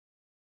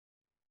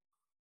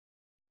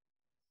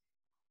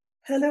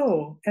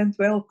Hello and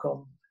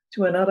welcome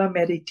to another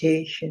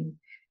meditation.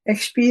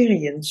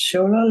 Experience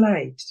solar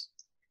light,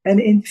 an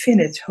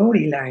infinite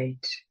holy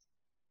light,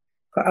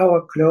 for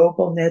our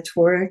global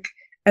network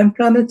and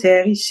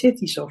planetary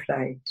cities of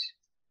light,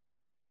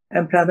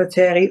 and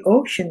planetary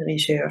ocean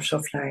reserves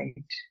of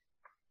light.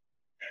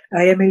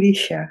 I am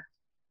Alicia,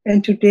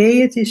 and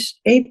today it is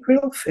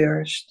April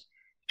 1st,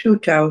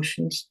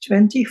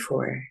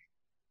 2024.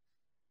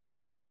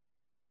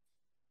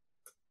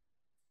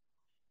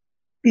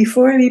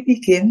 Before we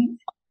begin,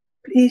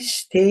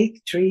 please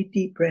take 3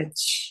 deep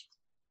breaths.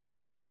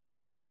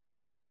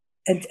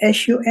 And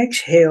as you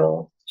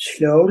exhale,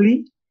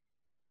 slowly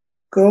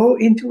go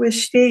into a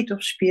state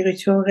of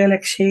spiritual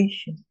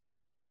relaxation.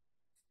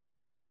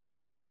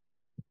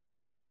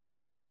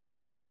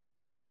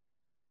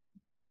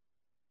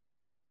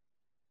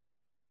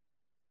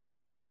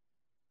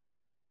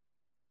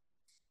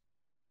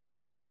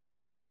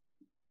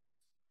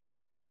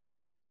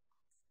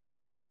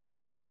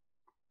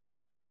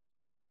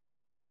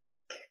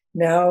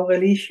 Now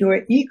release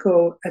your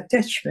ego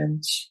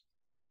attachments,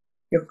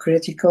 your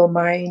critical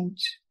mind,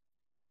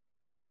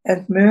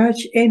 and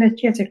merge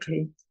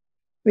energetically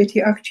with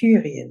the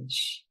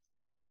Arcturians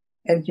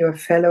and your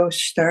fellow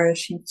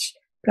starseeds,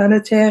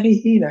 planetary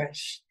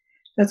healers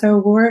that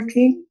are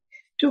working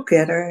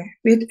together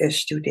with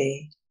us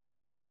today.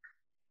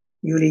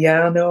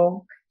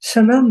 Juliano,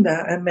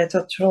 Sananda, and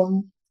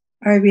Metatron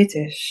are with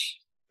us.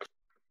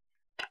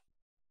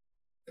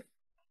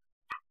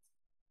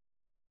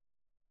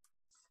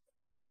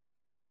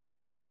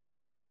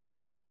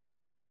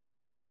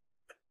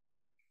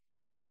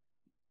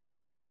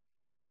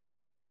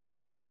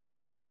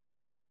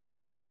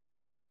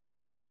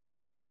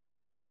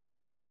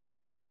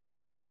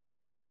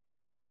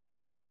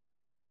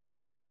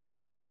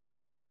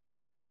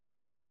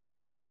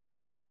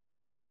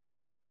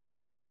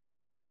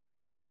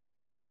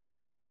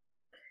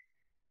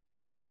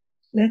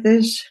 Let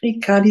us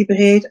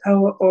recalibrate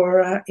our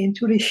aura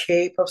into the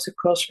shape of the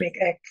cosmic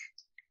egg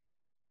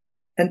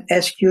and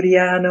ask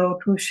Juliano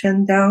to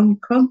send down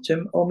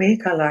quantum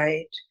omega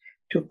light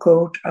to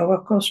coat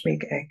our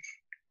cosmic egg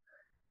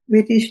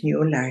with this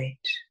new light.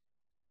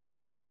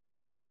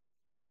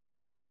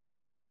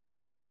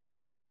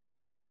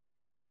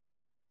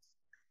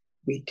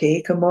 We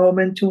take a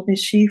moment to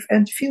receive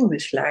and feel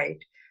this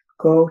light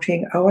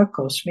coating our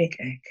cosmic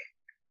egg.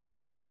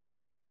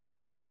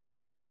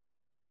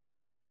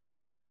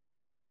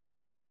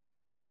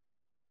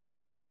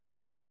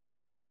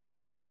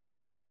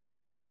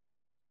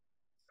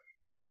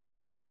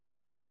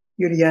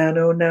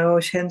 Juliano now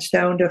sends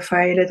down the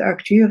violet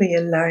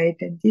Arcturian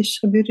light and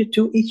distributes it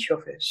to each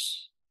of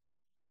us.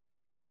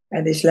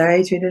 And this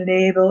light will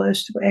enable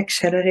us to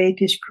accelerate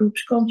this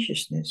group's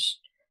consciousness,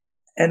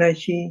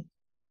 energy,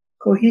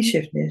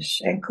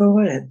 cohesiveness, and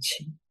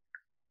coherency.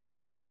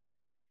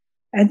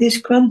 And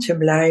this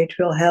quantum light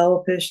will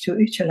help us to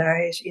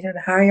utilize in a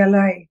higher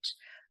light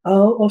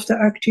all of the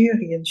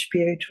Arcturian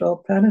spiritual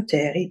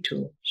planetary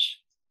tools.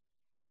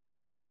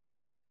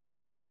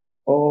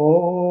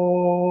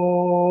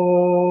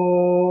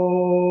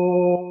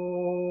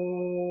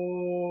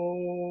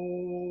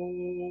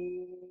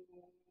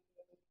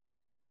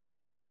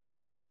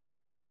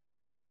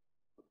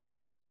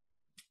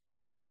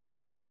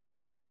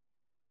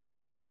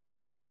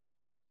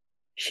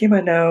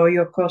 Shimmer now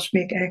your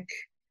cosmic egg.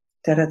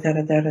 Tara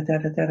tara tara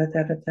tara tara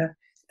tara tara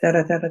tara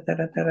tara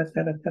tara tara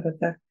tara tara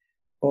tara.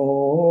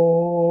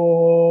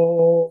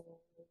 Oh,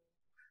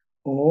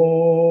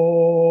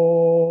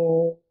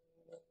 oh,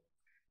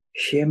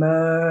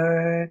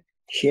 shimmer,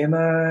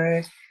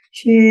 shimmer,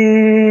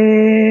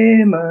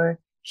 shimmer,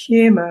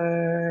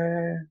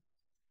 shimmer.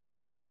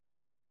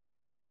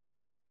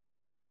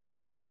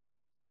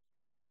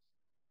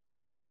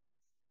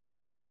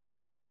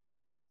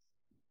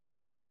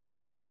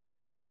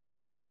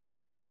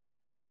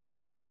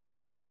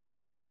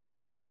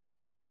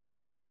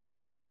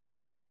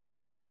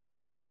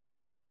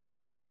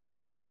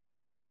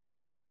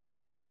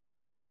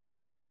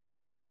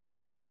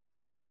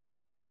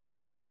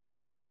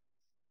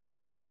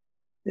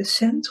 The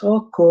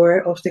central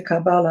core of the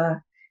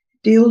Kabbalah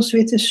deals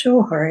with the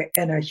Zohar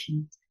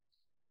energy.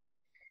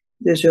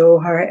 The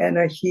Zohar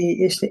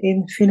energy is the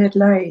infinite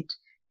light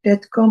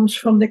that comes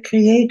from the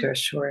Creator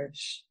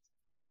source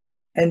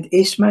and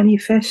is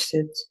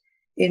manifested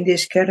in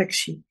this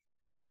galaxy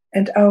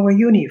and our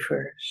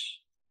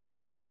universe.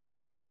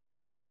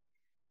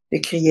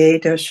 The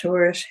Creator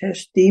source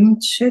has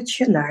deemed such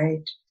a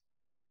light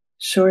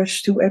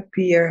source to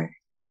appear,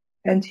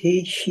 and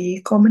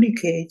she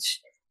communicates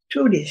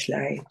through this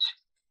light.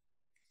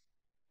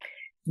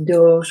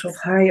 Those of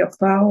higher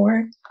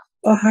power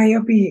or higher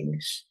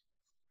beings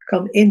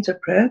can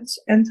interpret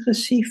and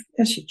receive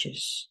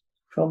messages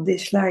from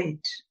this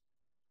light.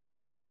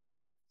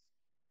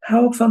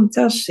 How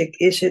fantastic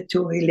is it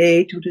to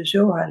relate to the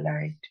Zohar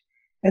light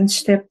and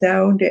step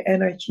down the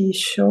energy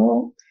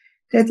so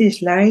that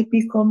this light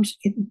becomes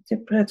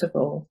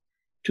interpretable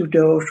to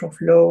those of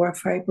lower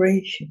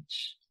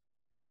vibrations.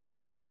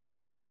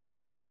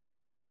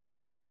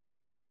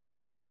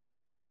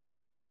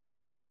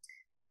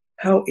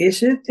 How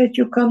is it that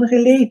you can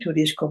relate to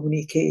this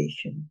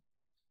communication?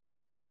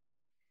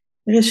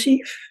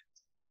 Receive,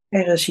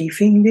 and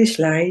receiving this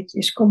light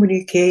is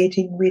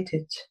communicating with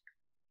it.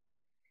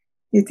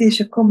 It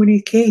is a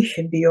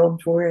communication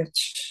beyond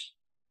words.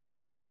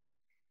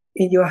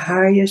 In your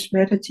highest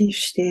meditative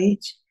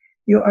state,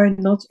 you are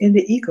not in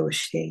the ego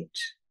state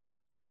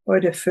or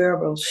the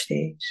verbal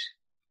state.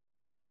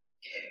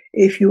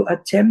 If you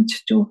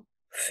attempt to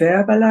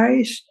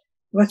verbalize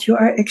what you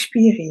are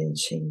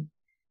experiencing,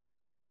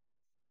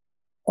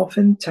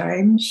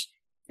 oftentimes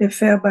the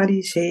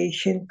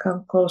verbalization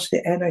can cause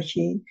the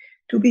energy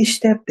to be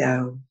stepped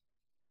down.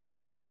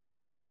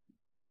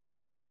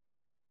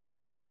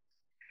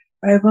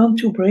 I want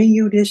to bring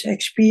you this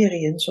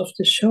experience of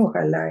the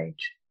Zohar Light,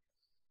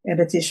 and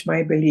it is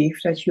my belief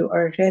that you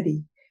are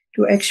ready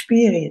to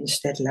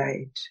experience that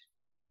light.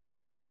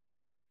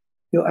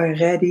 You are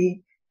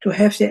ready to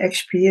have the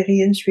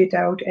experience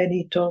without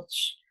any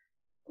thoughts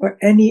or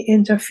any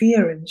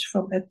interference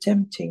from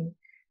attempting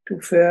to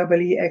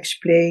verbally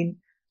explain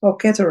or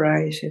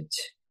categorize it.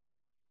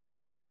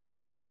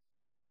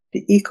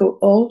 The ego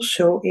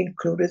also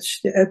includes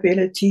the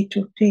ability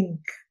to think,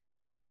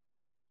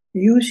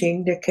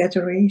 using the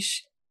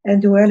categories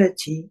and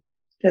duality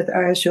that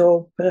are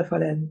so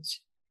prevalent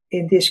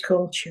in this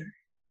culture.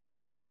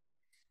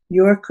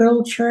 Your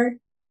culture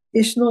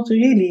is not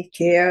really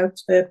geared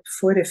up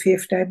for the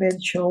fifth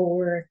dimensional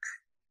work.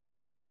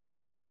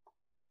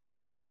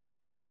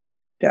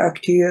 The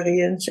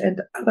Arcturians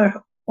and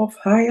other of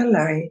higher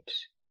light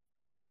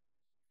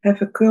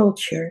have a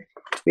culture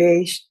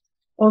based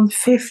on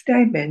fifth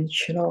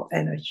dimensional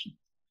energy,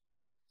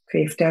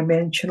 fifth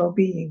dimensional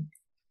being.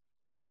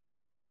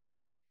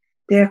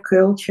 Their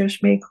cultures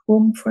make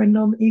room for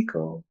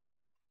non-ego,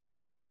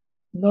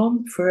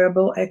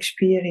 non-verbal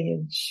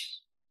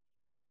experience.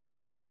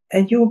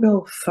 And you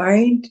will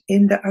find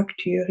in the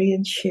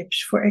Arcturian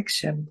ships, for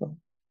example,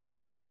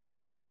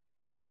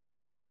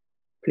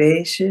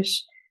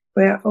 places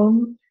where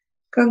one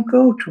can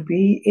go to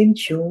be in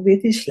tune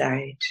with this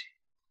light.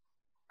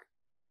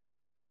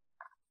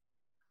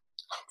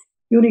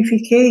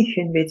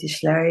 Unification with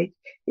this light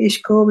is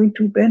going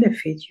to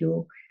benefit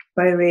you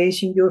by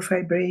raising your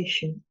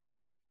vibration.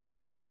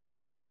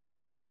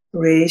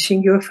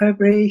 Raising your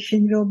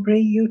vibration will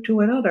bring you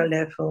to another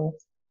level,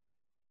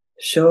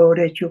 so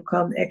that you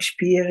can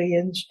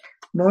experience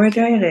more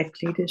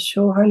directly the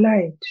Zohar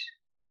Light.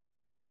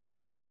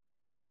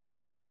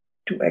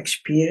 To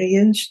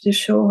experience the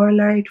Zohar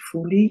Light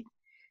fully,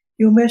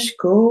 you must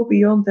go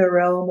beyond the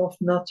realm of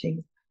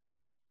nothing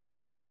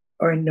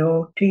or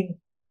no thing.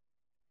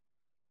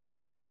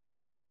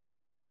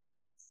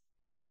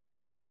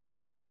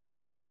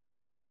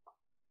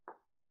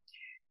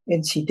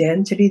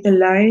 Incidentally, the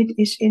light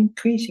is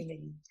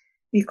increasingly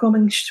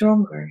becoming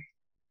stronger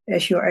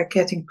as you are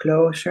getting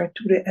closer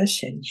to the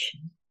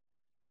ascension.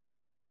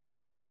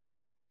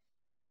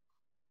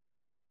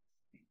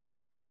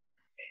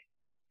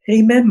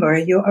 Remember,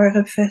 you are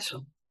a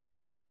vessel.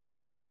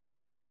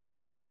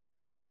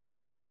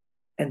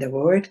 And the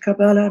word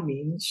Kabbalah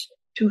means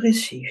to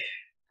receive.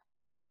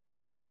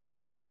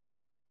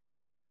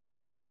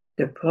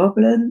 The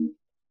problem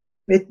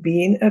with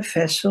being a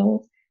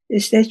vessel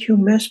is that you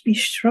must be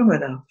strong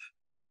enough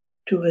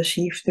to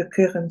receive the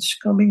currents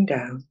coming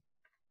down.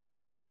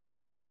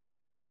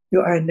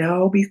 You are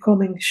now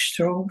becoming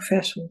strong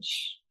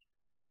vessels.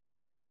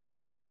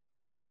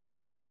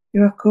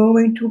 You are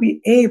going to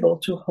be able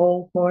to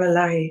hold more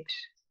light.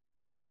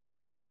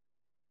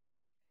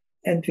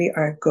 And we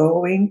are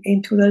going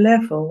into the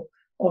level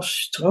of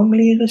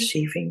strongly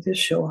receiving the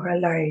Zohar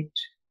Light.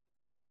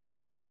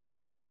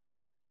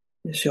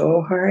 The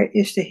Zohar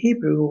is the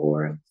Hebrew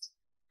word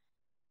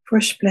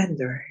for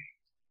splendor,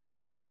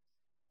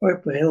 or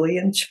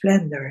brilliant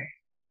splendor.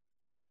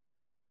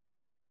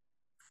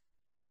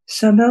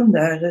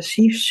 Sananda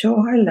receives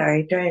Zohar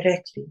Light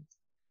directly,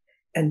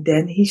 and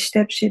then he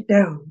steps it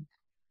down,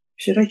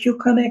 so that you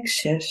can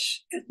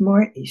access it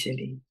more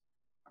easily.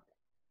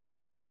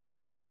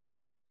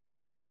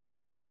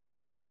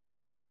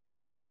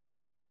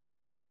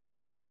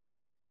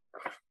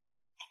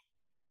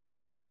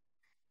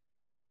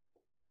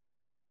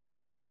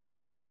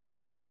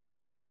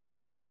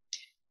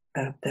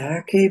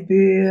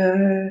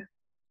 Atakebur,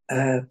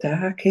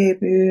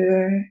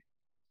 Atakebur,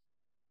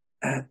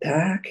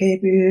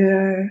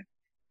 Atakebur,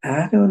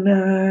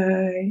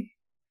 Adonai,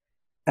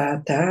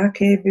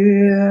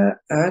 Atakebur,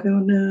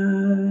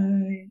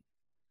 Adonai,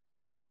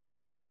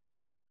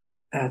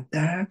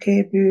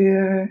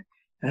 Atakebur,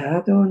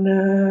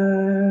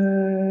 Adonai.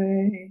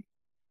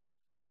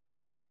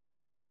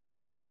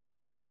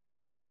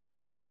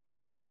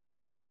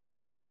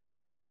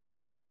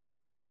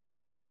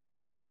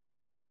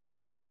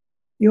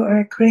 You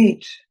are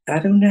great,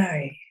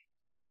 Adonai.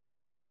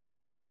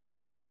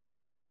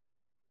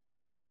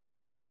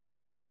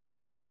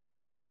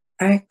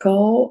 I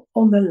call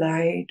on the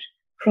light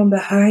from the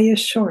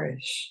highest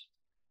source,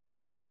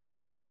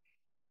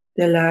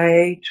 the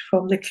light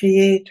from the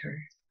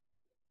Creator,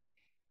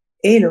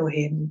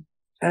 Elohim,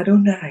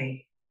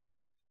 Adonai.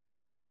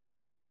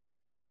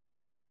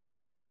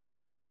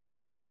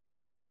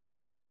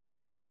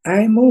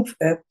 I move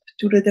up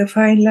to the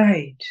divine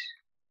light,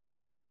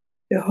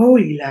 the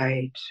holy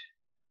light,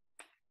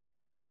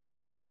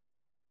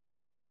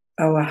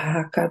 our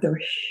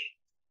HaKadosh,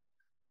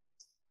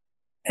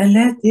 and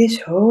let this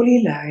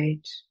holy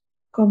light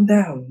come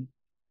down.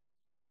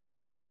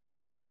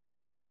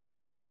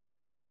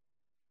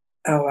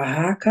 Our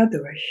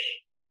HaKadosh,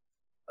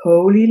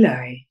 holy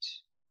light.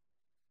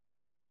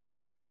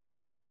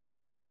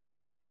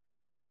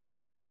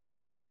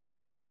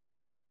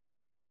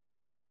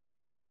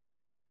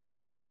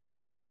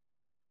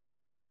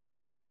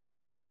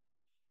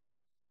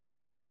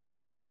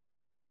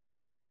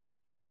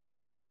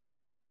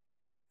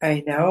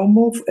 I now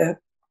move up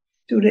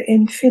to the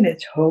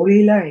infinite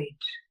holy light,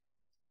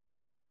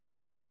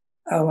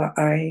 our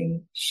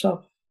Ein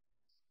Sof,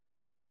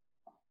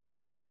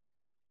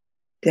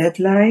 that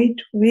light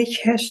which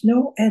has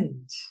no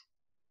end,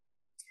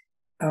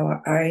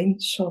 our Ein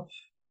Sof,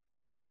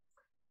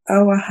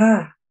 our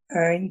Ha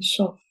Ein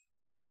Sof.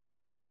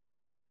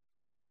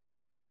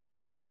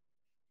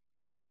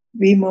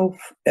 We move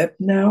up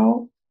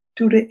now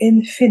to the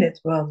infinite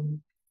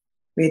one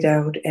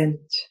without end.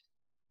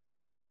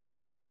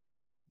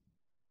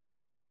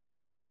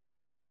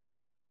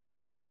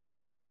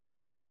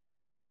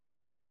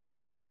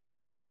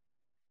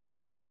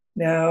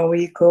 Now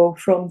we go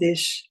from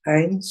this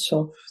Ein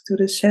Sof to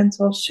the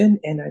central sun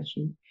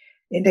energy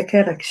in the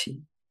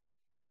galaxy.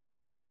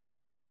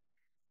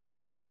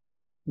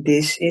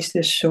 This is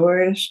the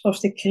source of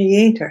the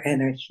creator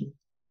energy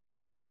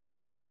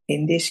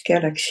in this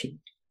galaxy,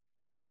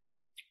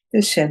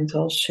 the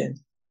central sun.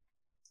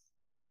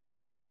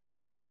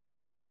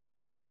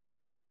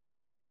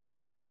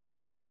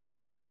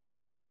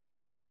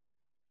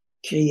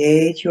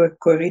 Create your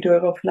corridor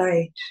of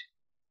light.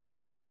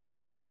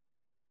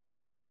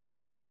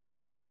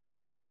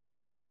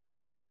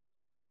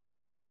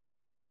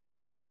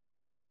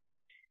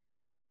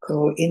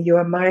 Go in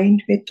your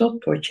mind with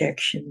thought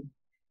projection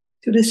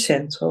to the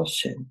central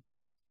sun.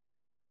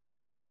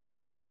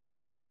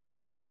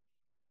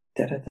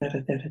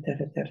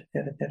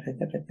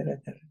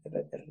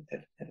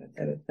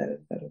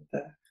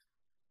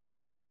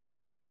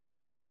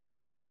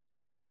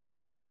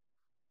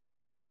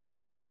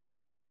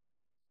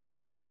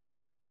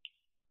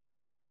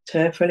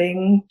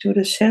 Traveling to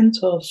the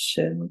central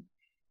sun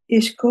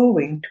is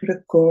going to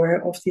the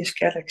core of this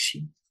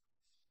galaxy.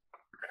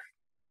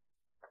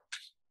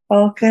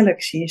 All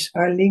galaxies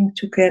are linked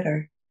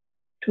together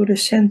to the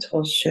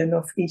central sun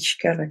of each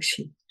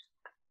galaxy.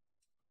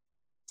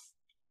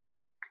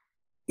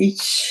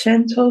 Each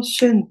central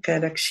sun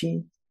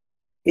galaxy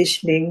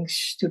is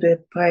linked to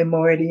the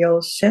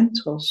primordial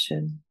central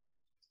sun.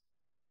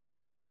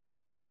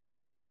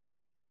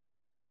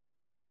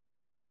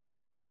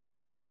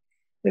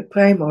 The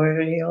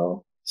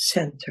primordial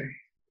center.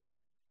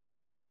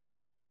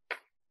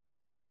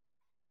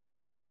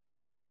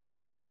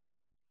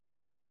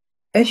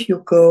 As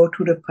you go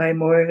to the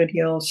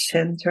primordial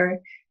center,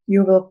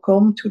 you will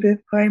come to the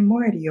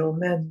primordial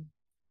man,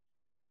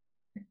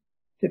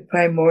 the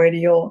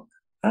primordial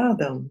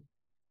Adam.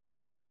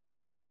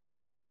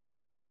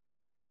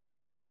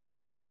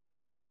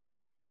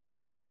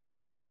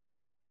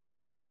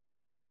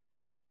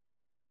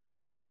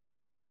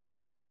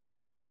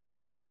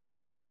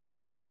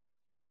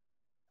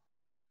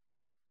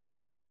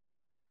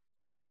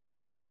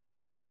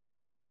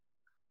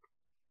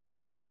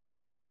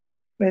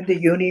 When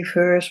the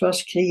universe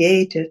was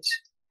created,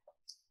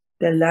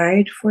 the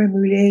light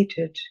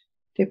formulated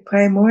the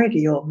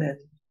primordial man,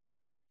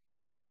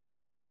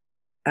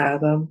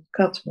 Adam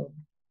Kadmon,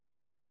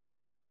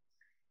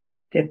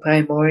 the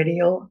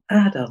primordial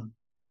Adam.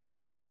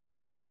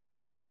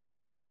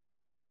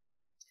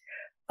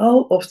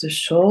 All of the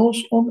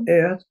souls on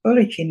earth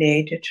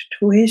originated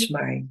through his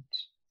mind.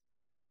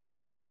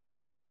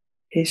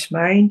 His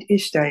mind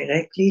is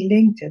directly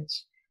linked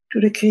to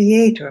the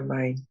creator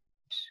mind.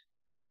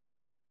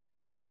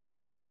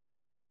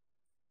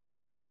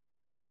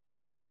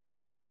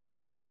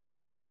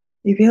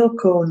 We will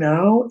go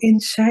now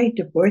inside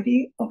the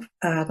body of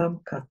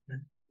Adam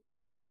Kadmon.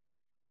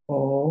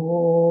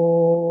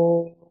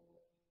 Oh.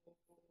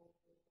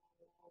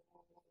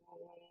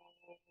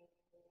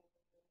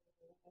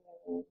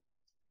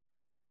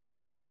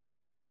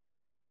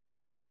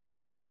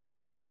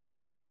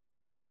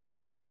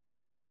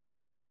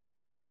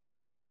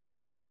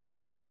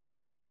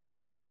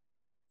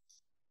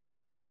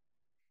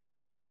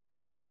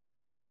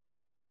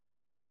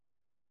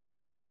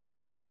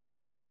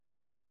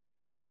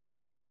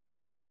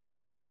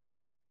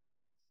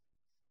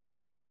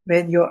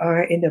 When you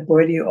are in the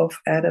body of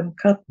Adam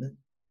Kadmon,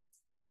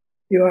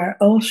 you are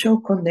also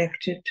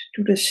connected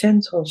to the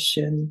central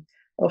sun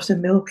of the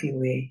Milky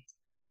Way.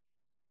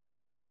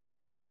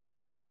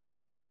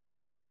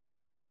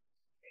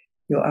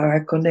 You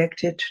are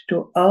connected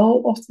to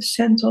all of the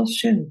central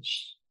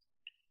suns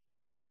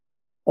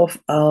of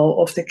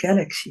all of the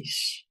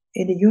galaxies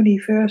in the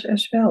universe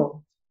as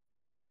well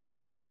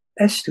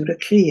as to the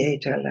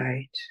creator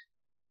light.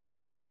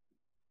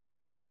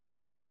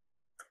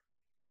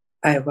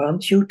 I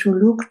want you to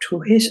look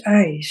through his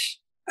eyes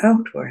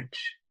outward.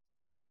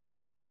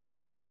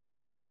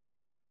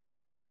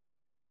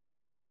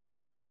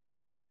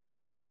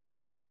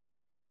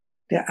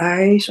 The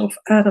eyes of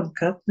Adam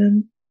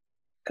Kadmon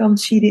can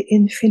see the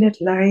infinite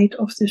light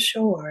of the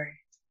Zohar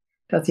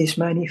that is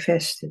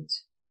manifested.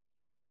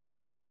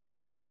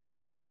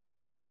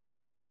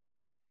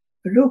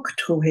 Look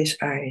through his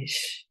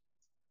eyes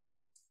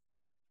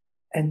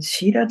and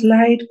see that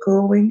light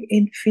going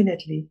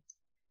infinitely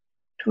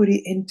through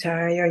the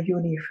entire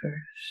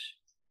universe.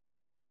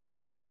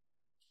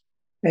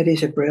 That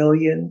is a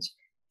brilliant,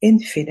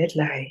 infinite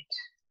light.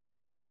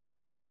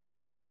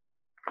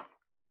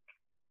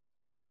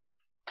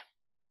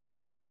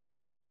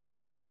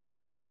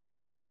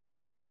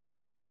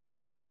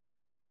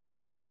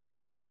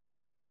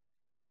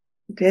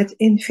 That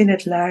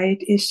infinite light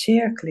is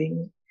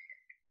circling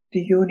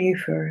the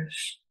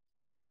universe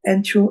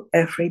and through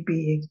every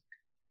being.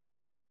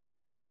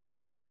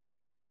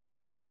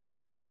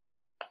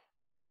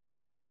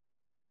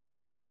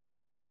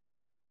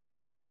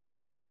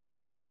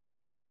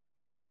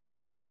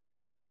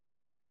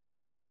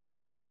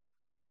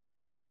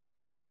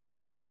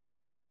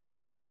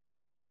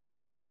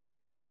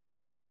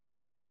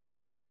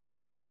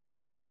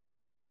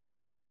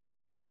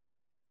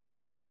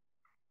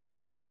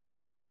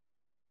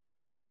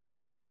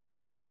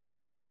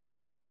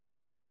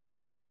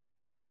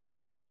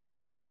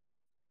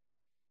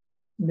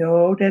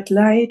 Know that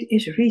light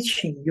is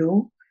reaching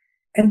you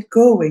and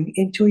going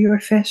into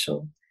your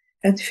vessel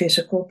and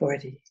physical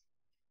body.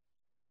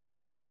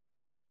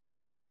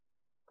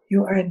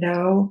 You are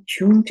now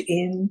tuned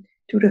in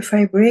to the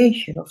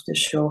vibration of the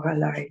Zohar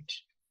Light.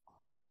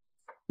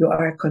 You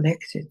are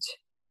connected.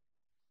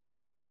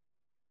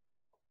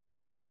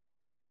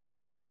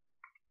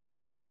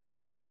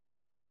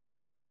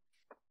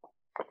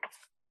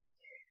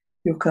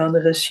 You can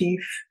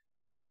receive.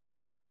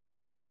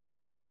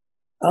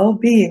 All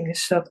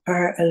beings that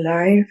are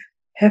alive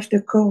have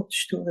the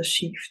codes to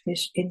receive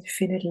this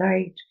infinite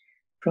light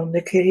from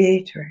the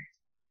Creator.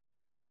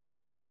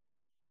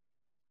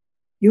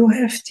 You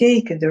have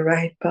taken the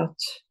right path.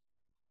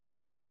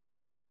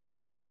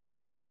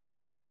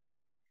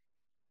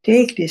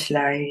 Take this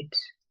light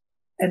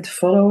and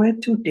follow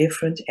it to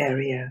different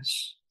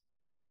areas.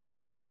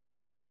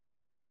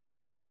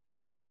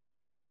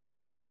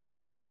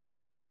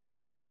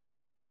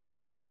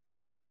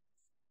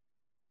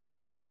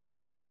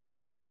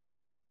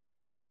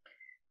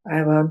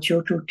 I want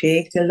you to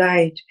take the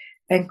light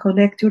and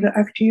connect to the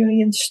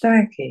Arcturian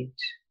Stargate.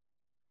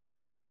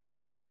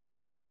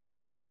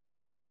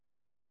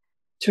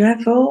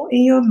 Travel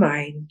in your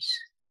mind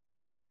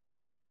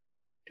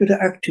to the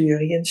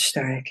Arcturian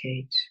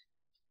Stargate.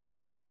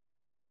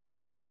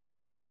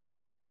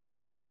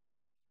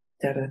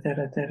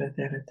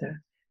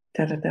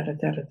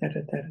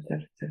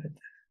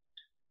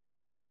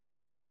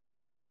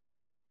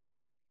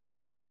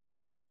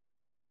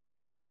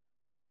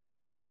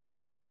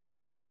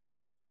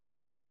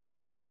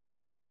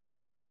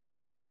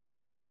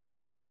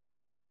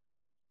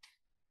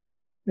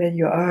 When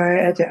you are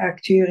at the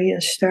Arcturian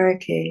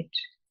Stargate,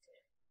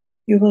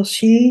 you will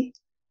see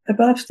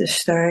above the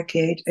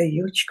Stargate a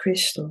huge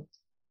crystal.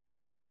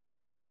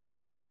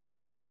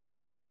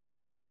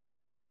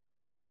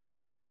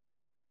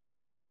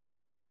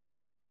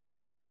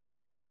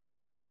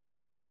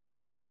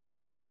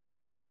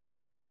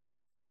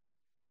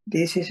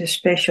 This is a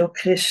special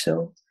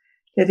crystal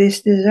that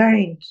is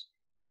designed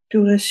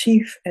to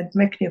receive and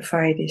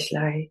magnify this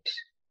light.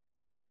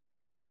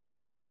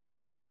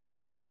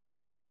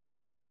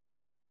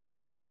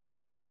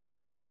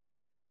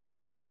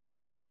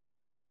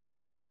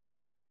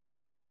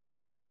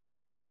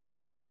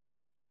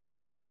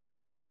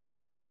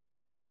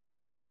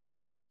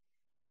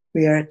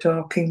 We are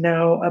talking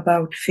now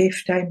about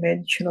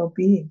fifth-dimensional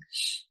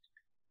beings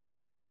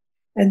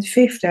and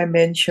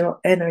fifth-dimensional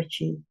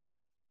energy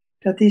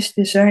that is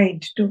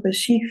designed to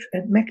receive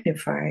and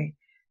magnify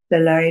the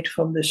light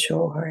from the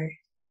Zohar.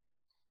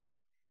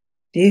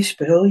 This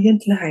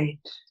brilliant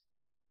light,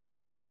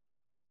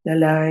 the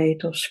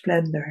light of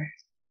splendor.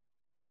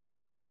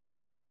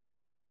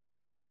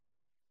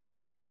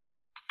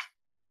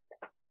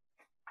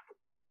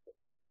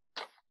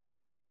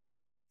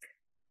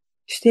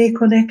 Stay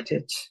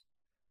connected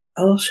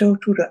also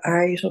to the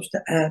eyes of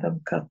the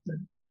Adam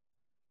Kadmon.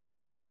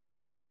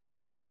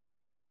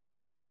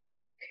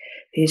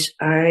 His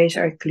eyes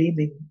are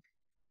gleaming.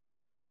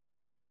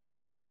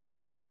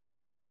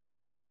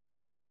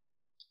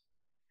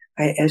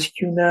 I ask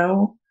you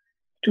now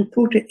to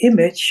put the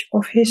image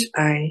of his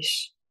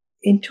eyes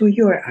into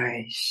your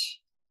eyes.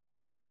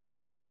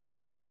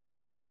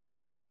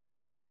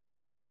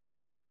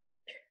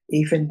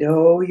 Even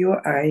though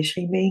your eyes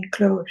remain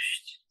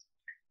closed.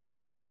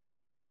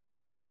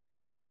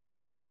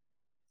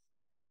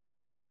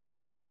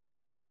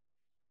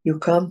 You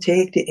can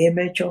take the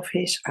image of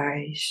his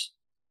eyes,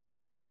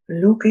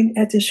 looking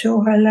at the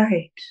Zohar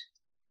light,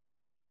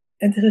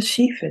 and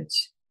receive it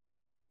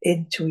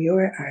into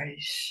your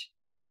eyes.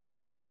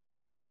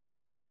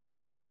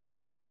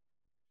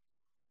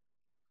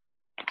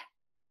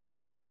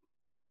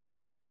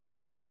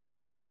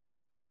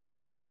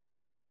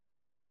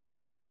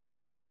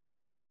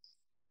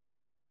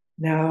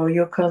 Now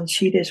you can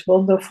see this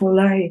wonderful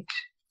light.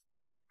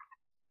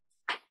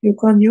 You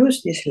can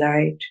use this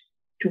light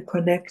to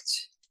connect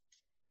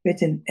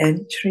with an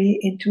entry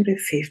into the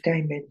fifth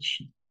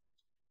dimension.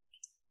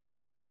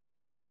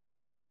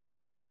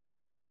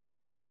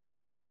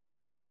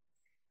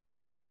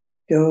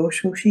 Those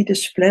who see the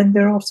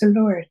splendor of the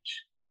Lord,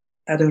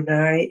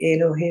 Adonai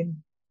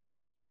Elohim,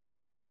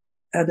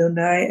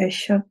 Adonai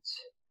Eshad,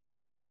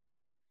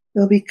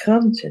 will be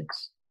granted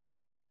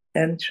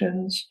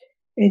entrance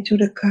into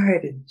the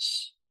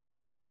gardens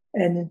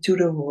and into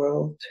the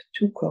world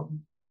to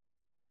come.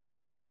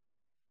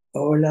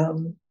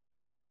 Olam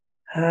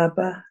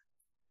Haba.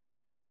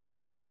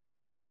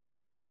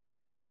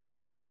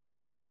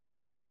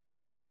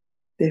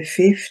 The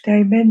fifth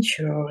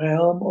dimensional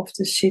realm of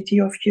the city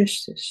of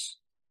justice.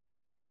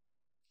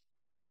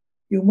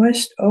 You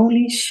must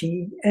only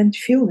see and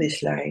feel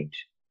this light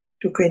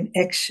to gain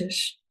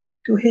access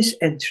to his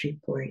entry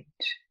point.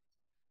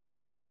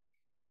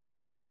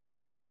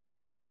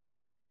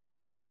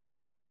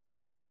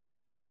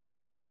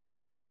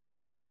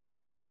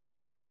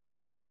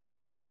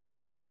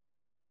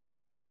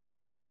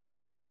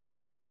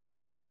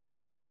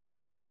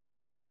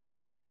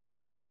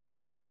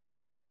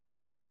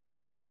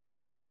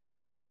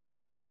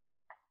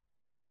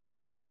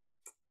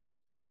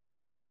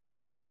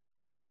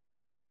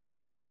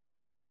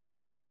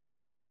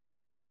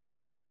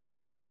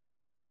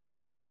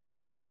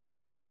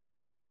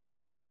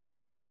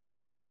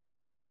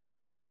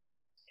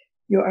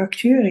 Your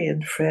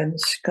Arcturian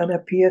friends can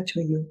appear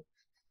to you,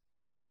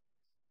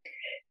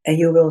 and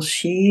you will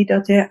see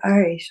that their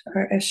eyes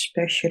are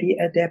especially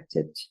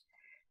adapted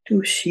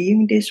to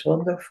seeing this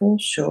wonderful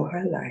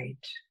Zohar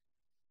light.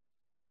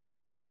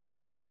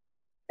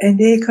 And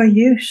they can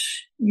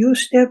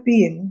use their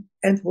being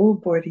and whole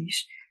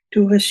bodies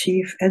to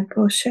receive and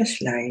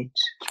process light.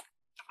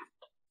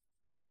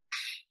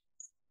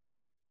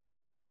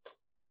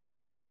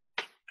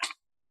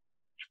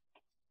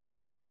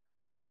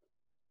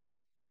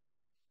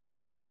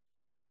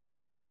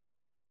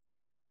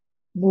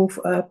 Move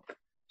up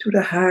to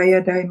the higher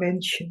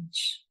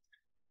dimensions.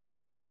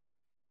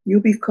 You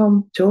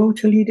become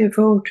totally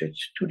devoted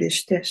to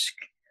this task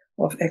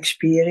of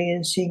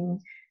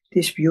experiencing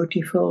this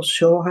beautiful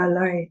Zohar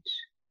light.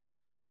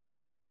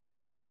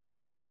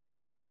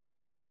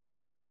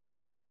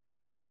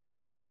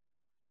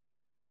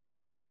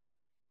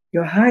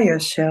 Your higher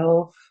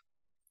self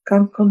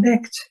can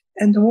connect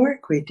and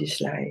work with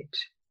this light.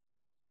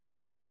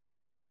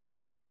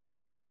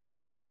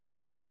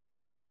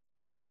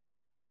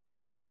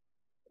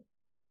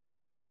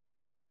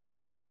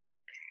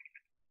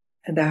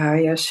 And the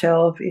higher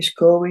self is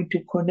going to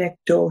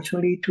connect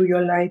totally to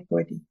your light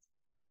body.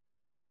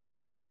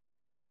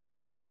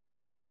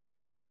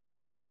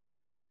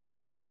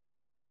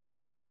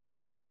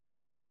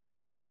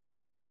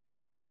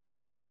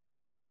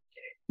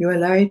 Your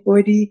light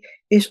body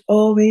is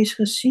always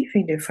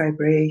receiving the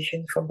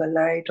vibration from the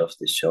light of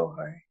the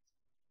Zohar.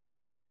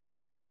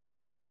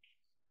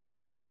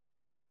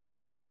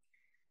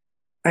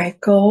 I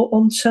call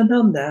on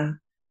Sananda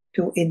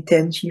to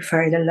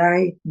intensify the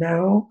light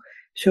now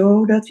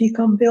so that we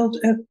can build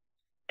up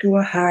to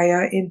a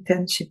higher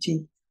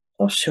intensity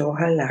of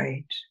Zohar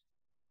light.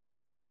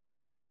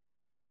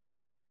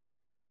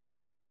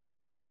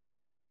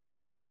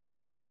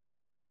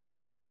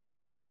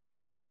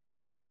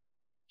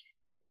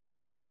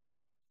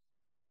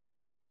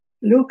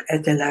 Look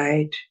at the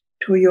light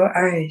through your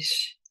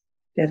eyes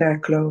that are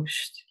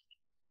closed.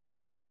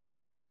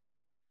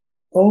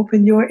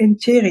 Open your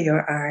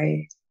interior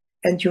eye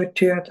and your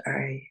third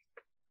eye.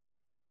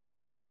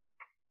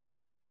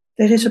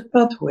 There is a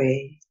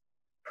pathway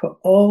for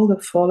all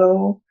the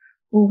follow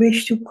who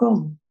wish to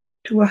come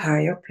to a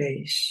higher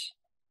place.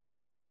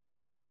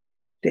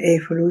 The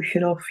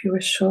evolution of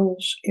your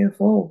souls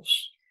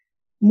involves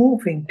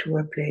moving to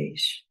a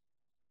place,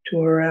 to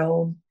a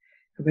realm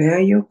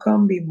where you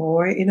can be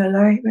more in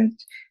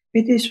alignment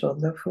with this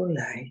wonderful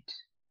light.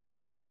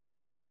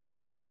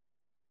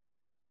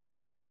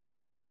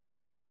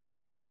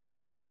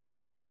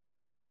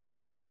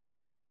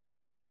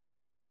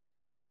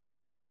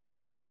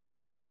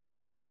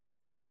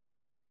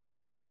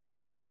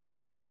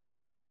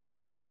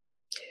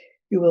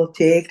 You will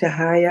take the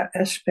higher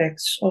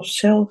aspects of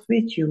self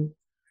with you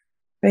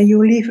when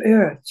you leave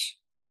Earth.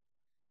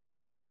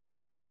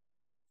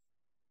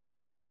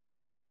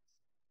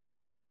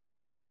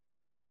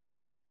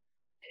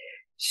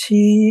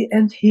 See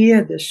and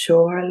hear the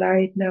Zohar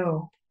light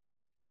now.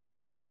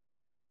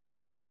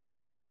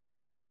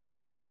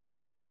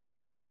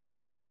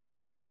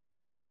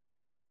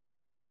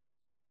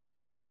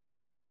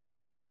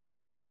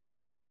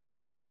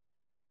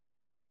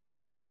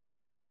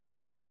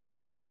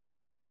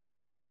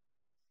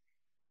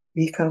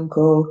 We can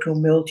go to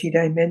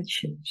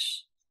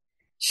multi-dimensions.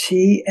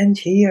 See and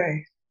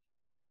hear.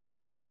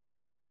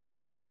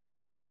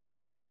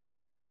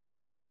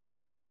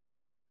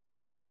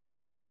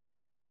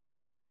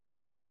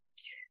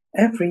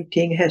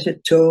 Everything has a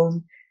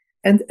tone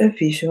and a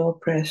visual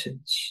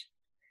presence.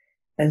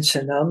 And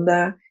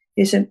Sananda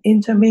is an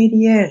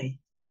intermediary.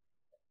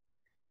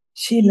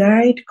 See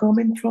light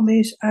coming from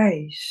his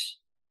eyes.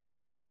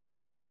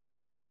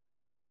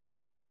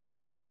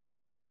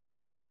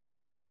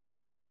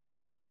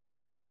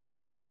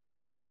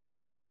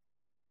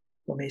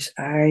 From his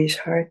eyes,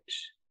 heart,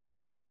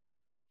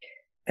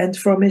 and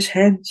from his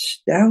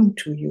hands down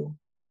to you.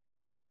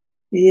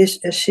 He is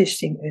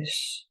assisting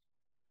us.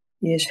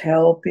 He is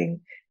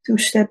helping to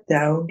step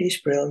down this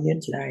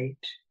brilliant light.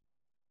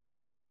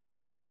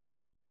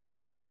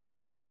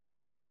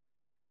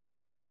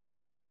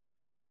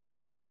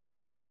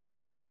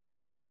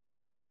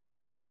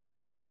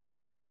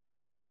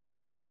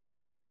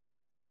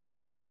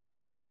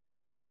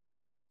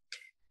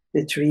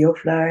 The tree of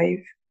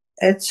life,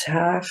 Etz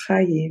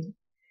HaChaim,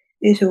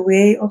 is a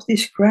way of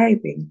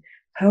describing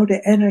how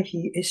the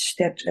energy is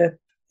stepped up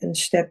and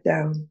stepped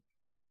down.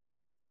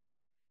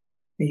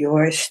 You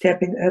are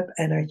stepping up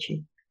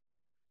energy.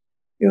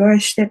 You are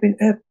stepping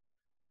up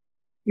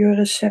your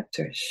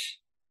receptors.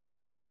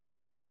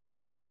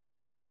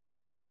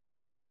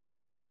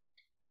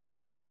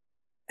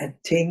 And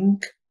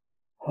think,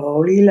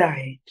 holy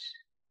light.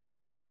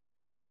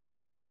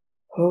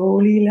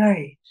 Holy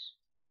light.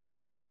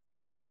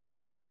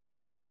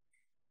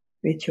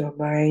 With your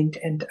mind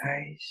and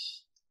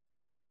eyes.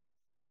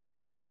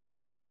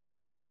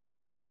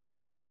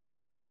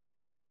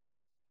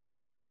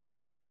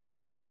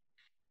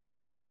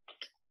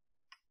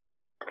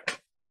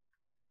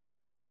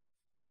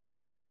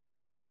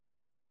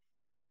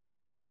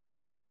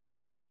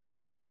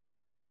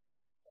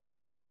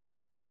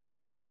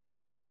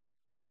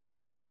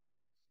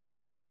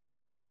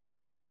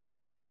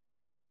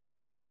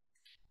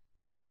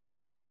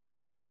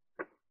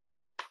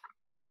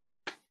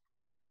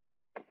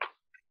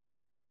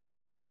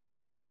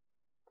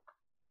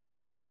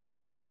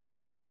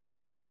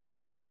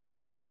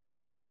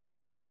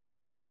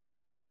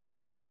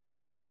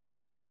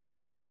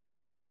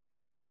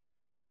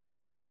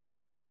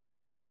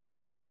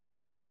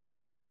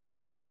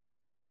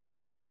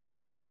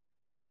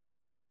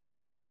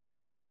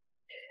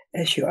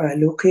 As you are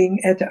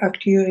looking at the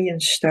Arcturian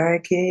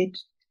stargate,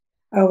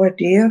 our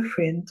dear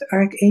friend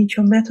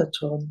Archangel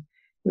Metatron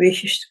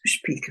wishes to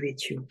speak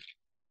with you.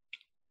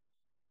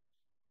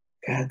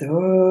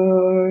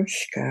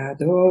 Kadosh,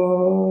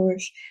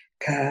 Kadosh,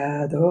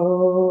 Kadosh,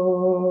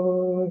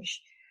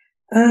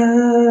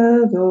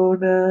 Adonai,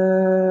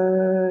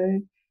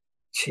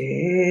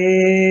 Tsebayot.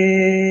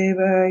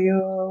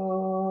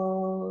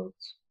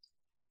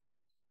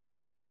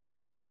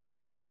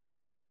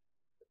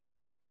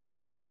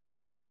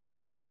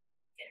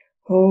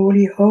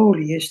 Holy,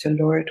 holy is the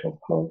Lord of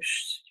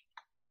hosts.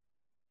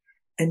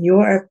 And you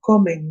are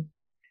coming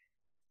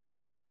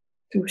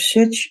to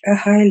such a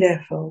high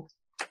level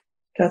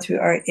that we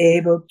are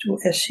able to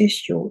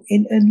assist you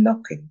in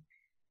unlocking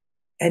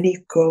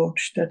any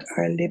codes that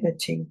are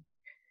limiting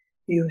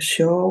you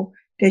so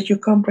that you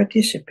can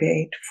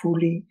participate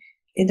fully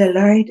in the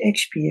light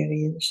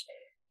experience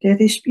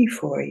that is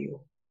before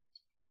you.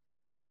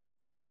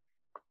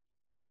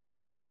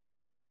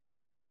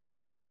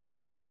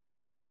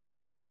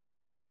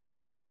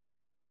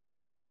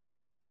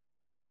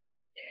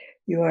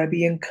 You are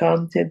being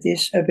granted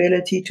this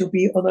ability to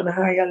be on a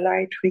higher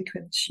light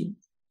frequency.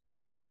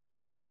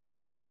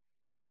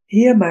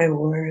 Hear my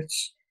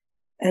words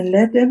and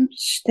let them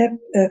step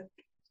up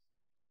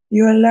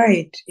your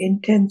light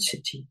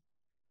intensity,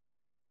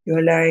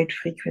 your light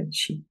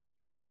frequency,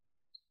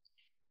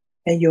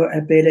 and your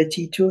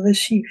ability to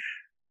receive.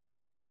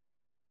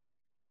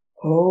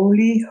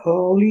 Holy,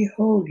 holy,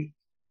 holy.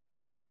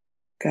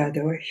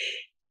 Kadosh,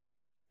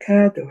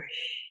 Kadosh,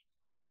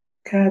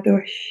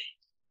 Kadosh.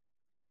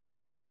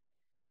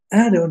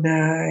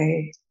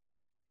 Adonai,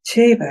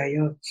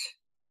 Tsebayot.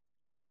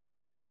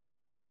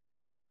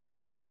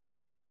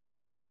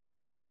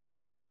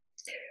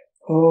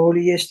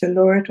 Holy is the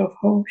Lord of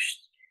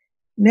hosts,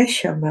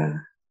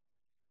 Neshamah.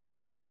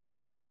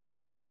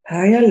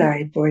 Higher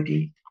light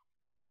body,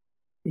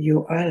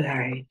 you are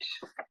light.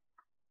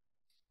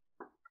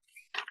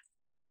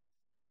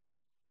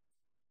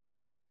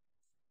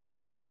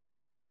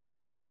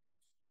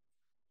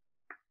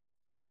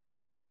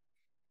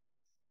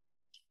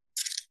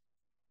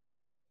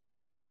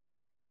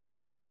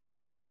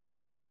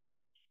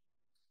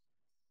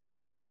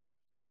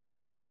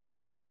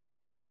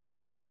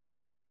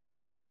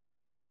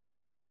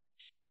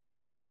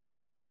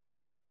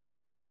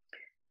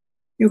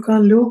 You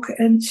can look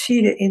and see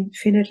the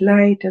infinite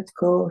light that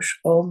goes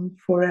on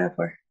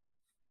forever.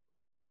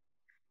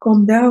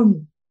 Come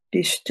down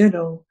this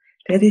tunnel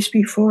that is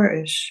before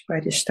us by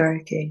the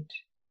stargate.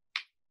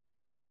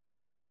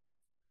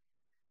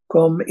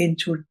 Come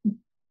into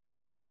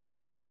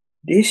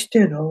this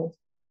tunnel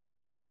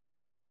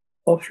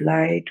of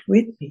light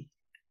with me.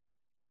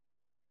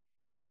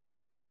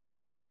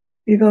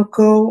 We will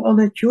go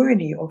on a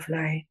journey of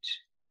light.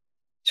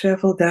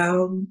 Travel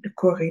down the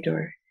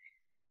corridor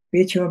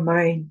with your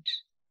mind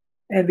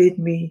and with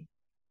me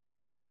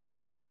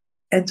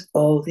and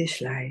all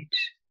this light.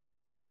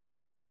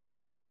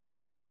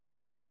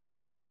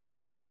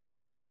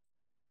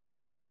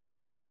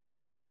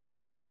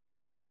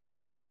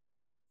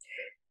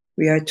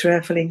 We are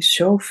traveling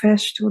so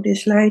fast through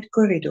this light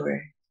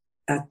corridor.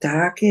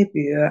 Atake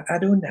Bur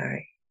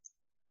Adonai.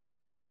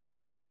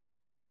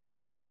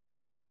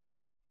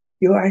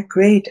 You are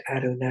great,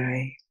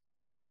 Adonai.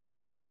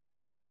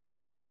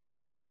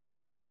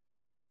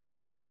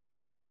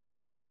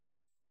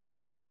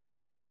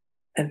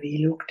 And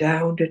we look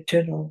down the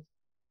tunnel.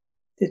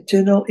 The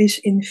tunnel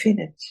is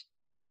infinite.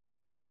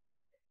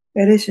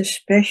 There is a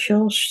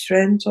special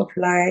strand of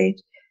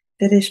light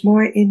that is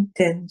more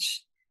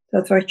intense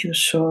than what you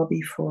saw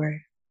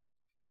before.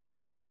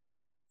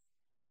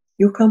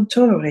 You can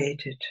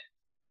tolerate it.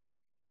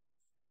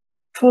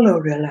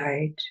 Follow the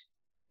light.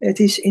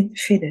 It is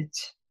infinite.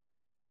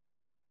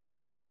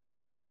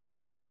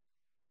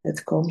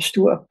 It comes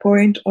to a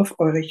point of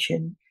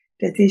origin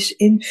that is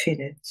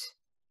infinite.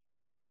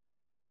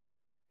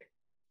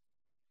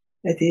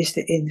 It is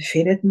the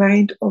infinite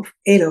mind of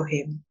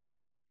Elohim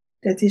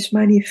that is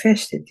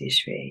manifested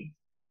this way.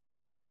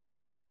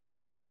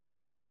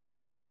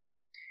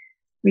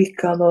 We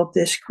cannot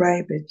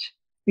describe it.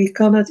 We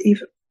cannot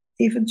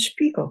even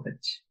speak of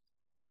it.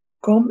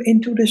 Come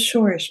into the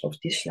source of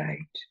this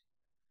light,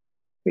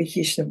 which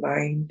is the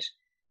mind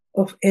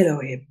of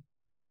Elohim,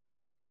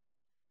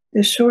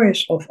 the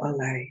source of our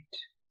light.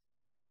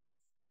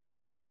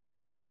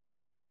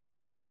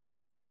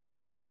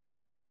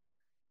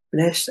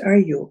 Blessed are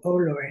you, O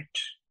Lord,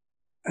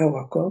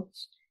 our God,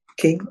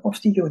 King of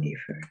the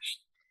universe,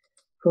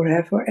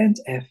 forever and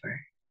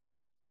ever.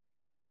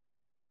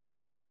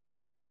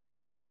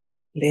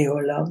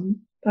 Leolam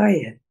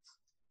Bahai.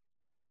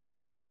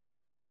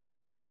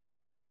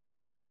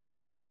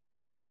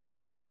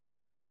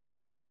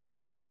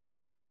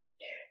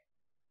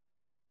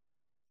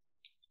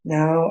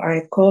 Now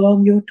I call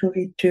on you to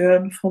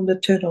return from the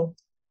tunnel,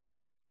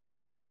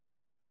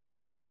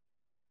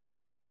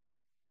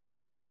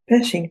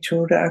 passing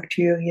through the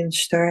Arcturian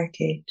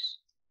stargate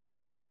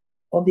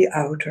on the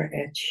outer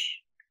edge.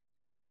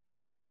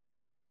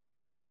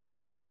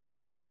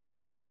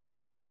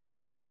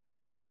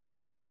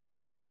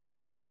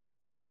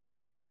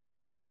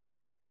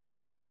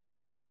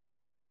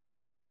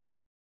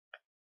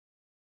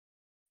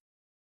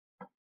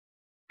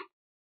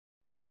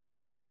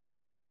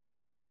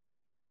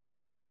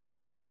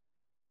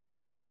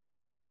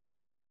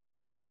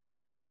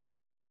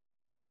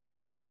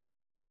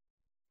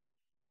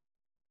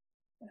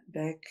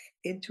 Back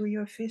into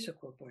your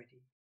physical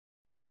body.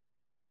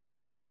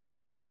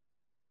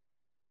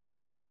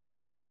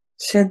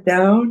 Send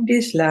down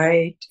this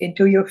light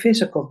into your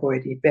physical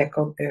body back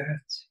on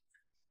earth.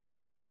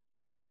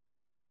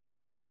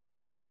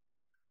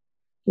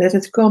 Let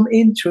it come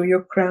in through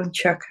your crown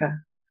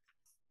chakra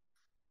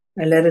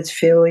and let it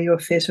fill your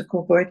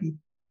physical body.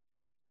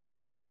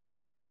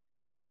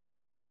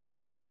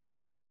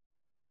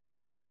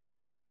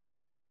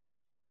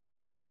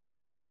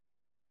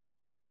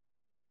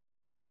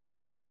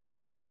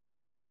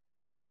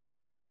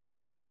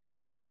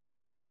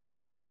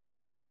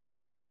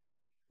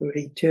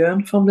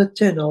 Return from the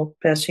tunnel,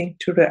 passing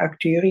through the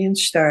Arcturian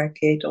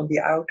stargate on the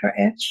outer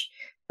edge,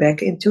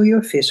 back into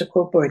your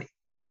physical body.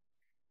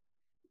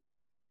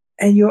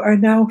 And you are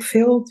now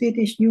filled with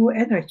this new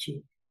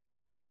energy.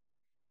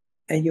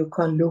 And you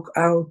can look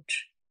out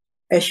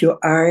as your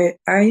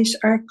eyes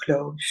are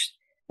closed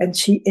and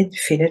see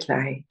infinite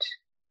light.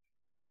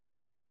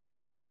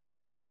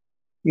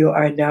 You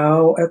are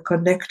now a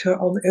connector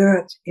on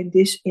earth in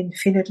this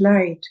infinite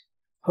light,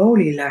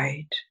 holy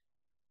light,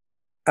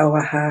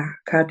 our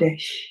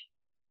Ha-Kadesh.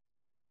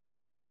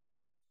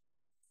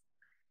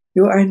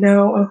 You are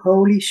now a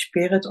Holy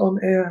Spirit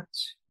on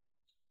earth.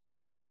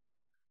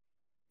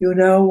 You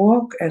now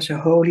walk as a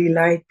holy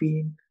light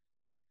being.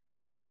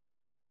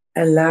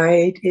 A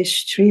light is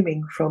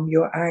streaming from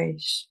your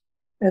eyes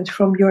and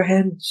from your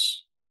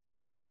hands,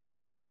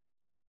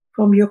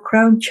 from your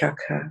crown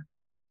chakra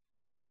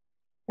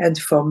and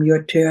from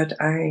your third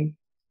eye,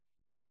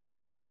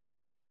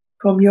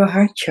 from your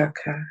heart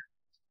chakra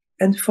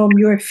and from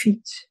your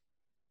feet.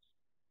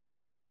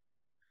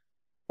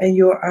 And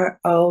you are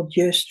all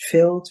just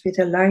filled with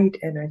a light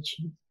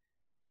energy.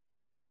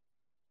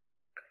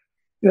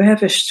 You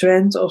have a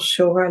strand of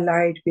Zohar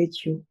Light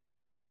with you.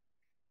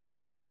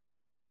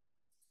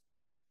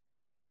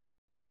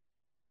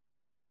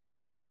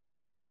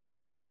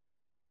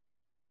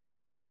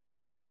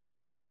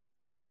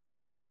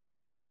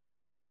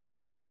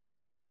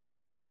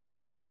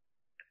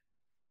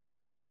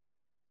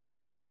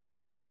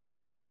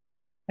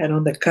 And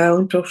on the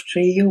count of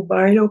 3, you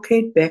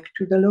bilocate back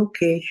to the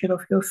location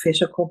of your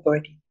physical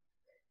body.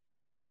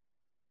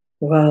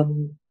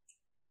 1,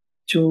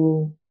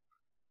 2,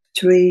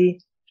 3,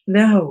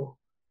 now.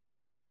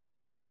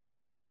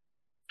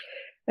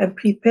 And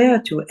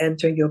prepare to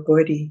enter your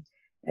body.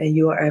 And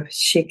you are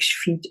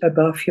 6 feet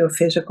above your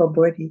physical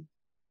body.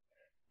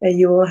 And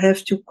you will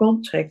have to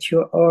contract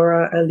your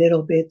aura a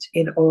little bit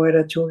in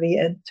order to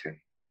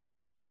re-enter.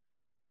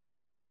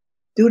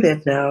 Do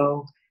that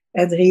now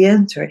and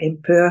re-enter in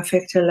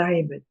perfect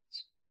alignment.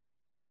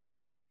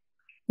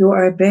 You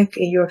are back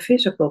in your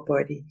physical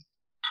body.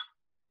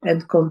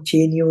 and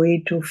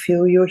continuing to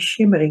feel your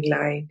shimmering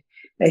light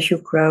as you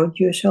ground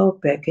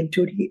yourself back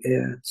into the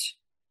earth.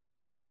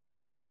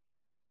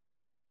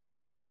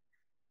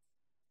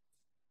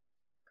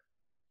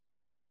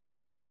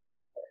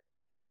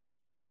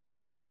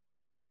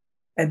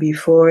 And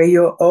before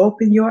you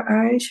open your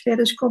eyes, let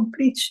us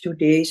complete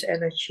today's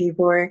energy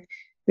work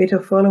with the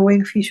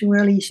following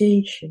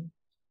visualization.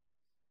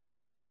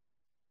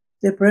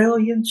 The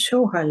brilliant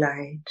Zohar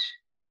Light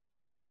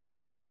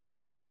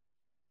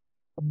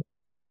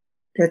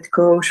that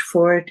goes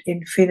forth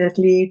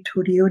infinitely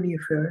to the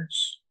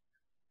universe.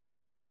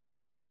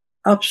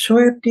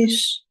 Absorb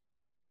this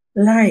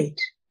light,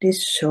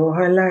 this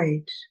Zohar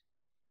Light.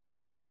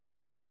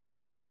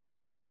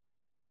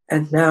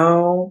 And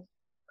now,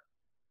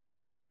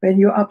 when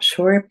you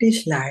absorb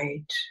this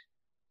light,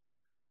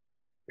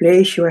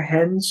 place your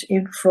hands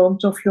in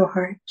front of your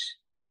heart,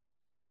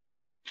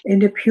 in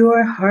the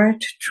pure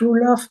heart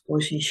true love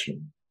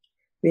position,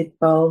 with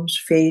palms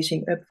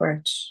facing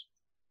upwards.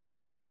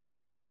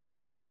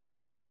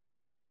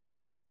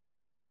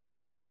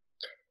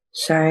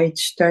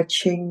 Sides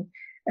touching,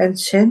 and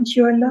send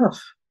your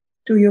love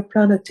to your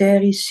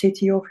planetary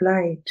city of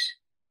light,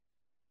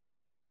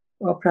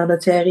 or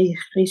planetary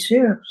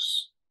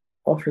reserves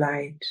of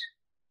light,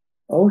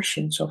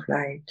 oceans of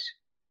light,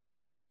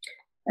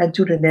 and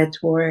to the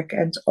network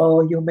and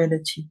all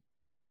humanity,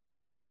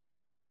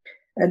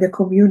 and the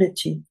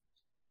community,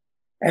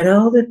 and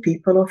all the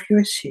people of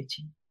your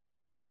city.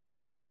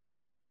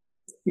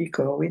 We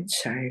go in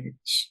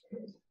silence.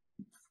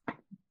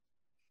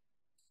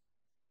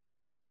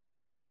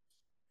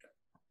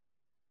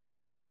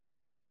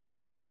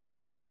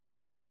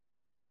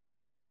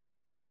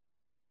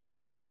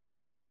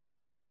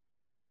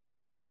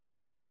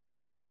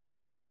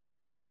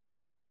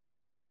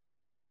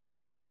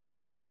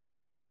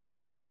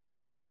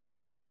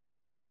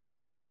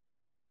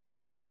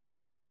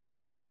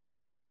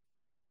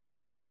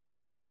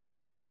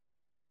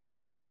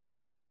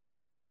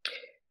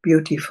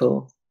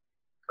 Beautiful.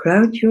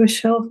 Ground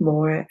yourself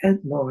more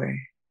and more.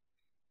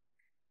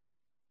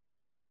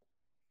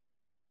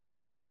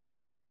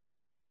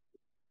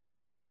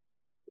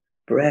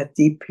 Breathe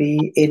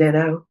deeply in and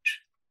out.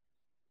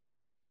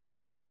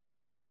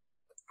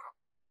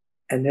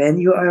 And when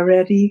you are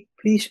ready,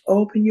 please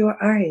open your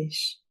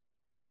eyes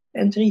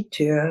and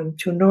return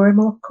to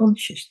normal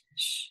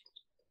consciousness.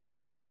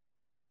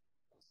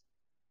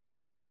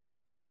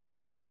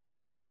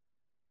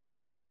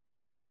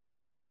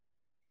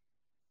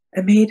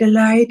 And may the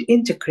light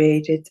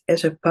integrate it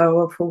as a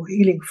powerful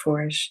healing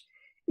force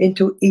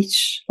into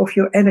each of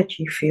your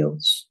energy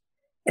fields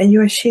and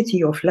your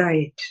city of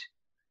light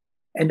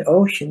and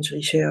oceans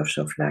reserves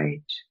of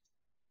light,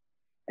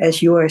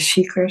 as you are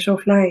seekers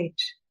of light,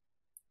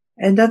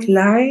 and that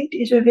light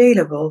is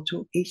available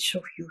to each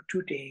of you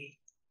today.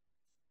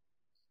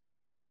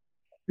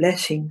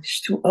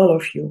 Blessings to all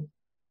of you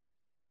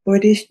for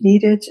this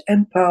needed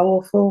and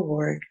powerful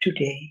work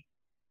today.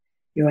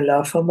 Your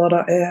love for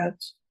Mother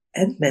Earth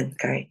and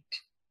mankind.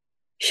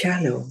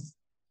 Shalom.